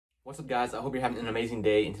What's up guys, I hope you're having an amazing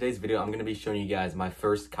day. In today's video, I'm going to be showing you guys my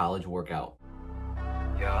first college workout.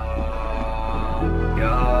 Yo,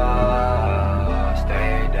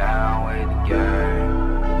 stay down with the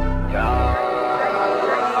game.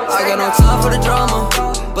 I got no time for the drama,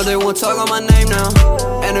 but they won't talk on my name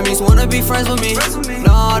now. Enemies wanna be friends with me.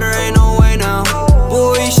 No, there ain't no way now.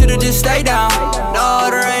 Boy, you should've just stayed down. No,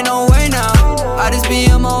 there ain't no way now. I just be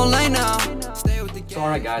in my own lane now. So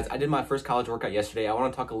alright guys, I did my first college workout yesterday. I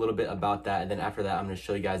want to talk a little bit about that, and then after that I'm going to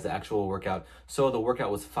show you guys the actual workout. So the workout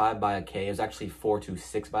was 5 by a K. It was actually 4 to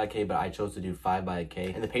 6 by a K, but I chose to do 5 by a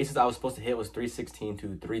K. And the paces I was supposed to hit was 316 to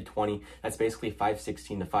 320. That's basically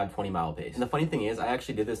 516 to 520 mile pace. And the funny thing is, I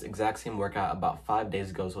actually did this exact same workout about 5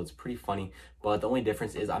 days ago, so it's pretty funny. But the only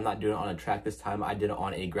difference is I'm not doing it on a track this time. I did it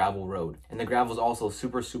on a gravel road. And the gravel was also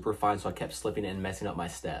super fine, so I kept slipping and messing up my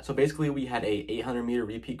stats. So basically we had a 800 meter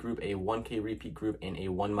repeat group, a 1K repeat group, and a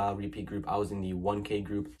 1 mile repeat group. I was in the 1K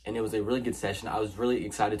group, and it was a really good session. I was really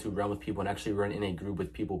excited to run with people and actually run in a group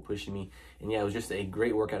with people pushing me. And yeah, it was just a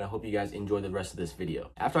great workout. I hope you guys enjoy the rest of this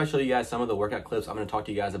video. After I show you guys some of the workout clips, I'm going to talk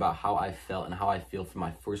to you guys about how I felt and how I feel for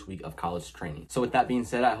my first week of college training. So with that being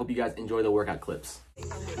said, I hope you guys enjoy the workout clips.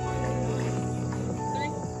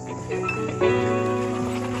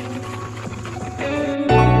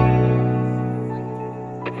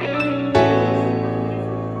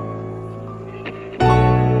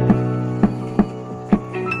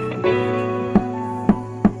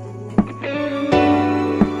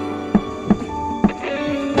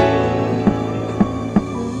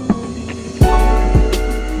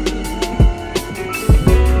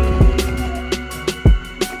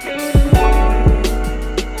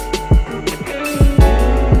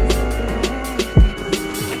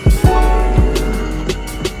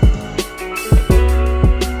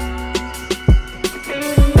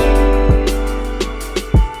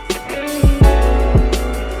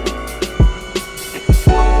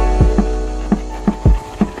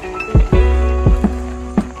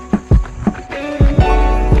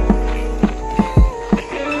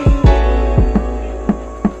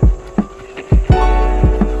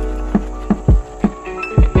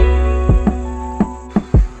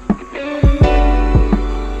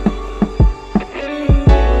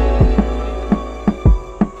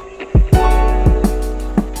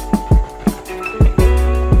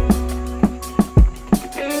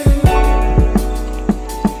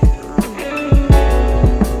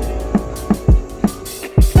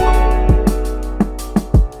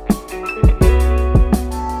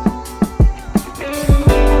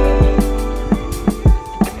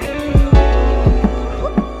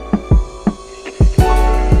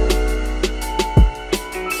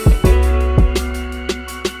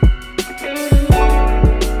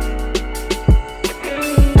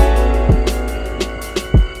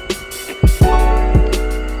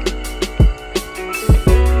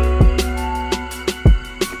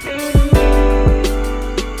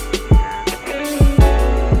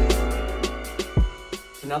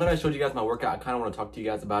 Now that I showed you guys my workout, I kind of want to talk to you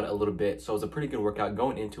guys about it a little bit. So it was a pretty good workout.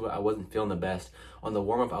 Going into it, I wasn't feeling the best. On the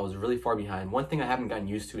warm-up, I was really far behind. One thing I haven't gotten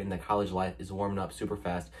used to in the college life is warming up super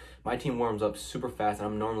fast. My team warms up super fast, and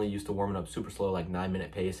I'm normally used to warming up super slow, like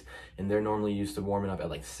 9-minute pace. And they're normally used to warming up at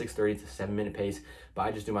like 6:30 to 7-minute pace. But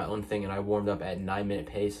I just do my own thing, and I warmed up at 9-minute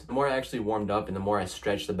pace. The more I actually warmed up and the more I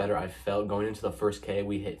stretched, the better I felt. Going into the first K,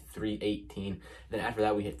 we hit 318. Then after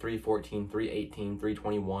that, we hit 314, 318,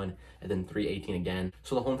 321, and then 318 again.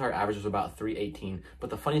 So the whole entire average was about 318.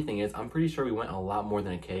 But the funny thing is, I'm pretty sure we went a lot more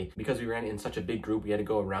than a K because we ran in such a big group. We had to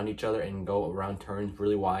go around each other and go around turns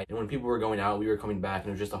really wide. And when people were going out, we were coming back, and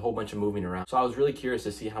it was just a whole bunch of moving around. So I was really curious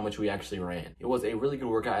to see how much we actually ran. It was a really good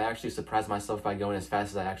workout. I actually surprised myself by going as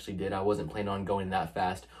fast as I actually did. I wasn't planning on going that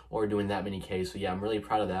fast or doing that many Ks. So yeah, I'm really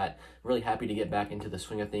proud of that. I'm really happy to get back into the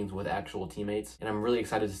swing of things with actual teammates. And I'm really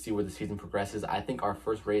excited to see where the season progresses. I think our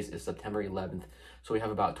first race is September 11th. So we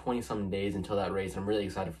have about 20-some days until that race. I'm really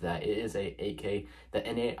excited for that. It is a 8K. The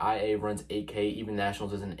NAIA runs 8K. Even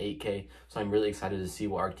Nationals is an 8K. So I'm really excited to see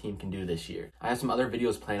what our team can do this year. I have some other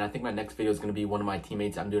videos planned. I think my next video is going to be one of my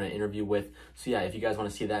teammates I'm doing an interview with. So yeah, if you guys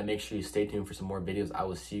want to see that, make sure you stay tuned for some more videos. I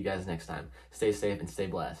will see you guys next time. Stay safe and stay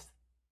blessed.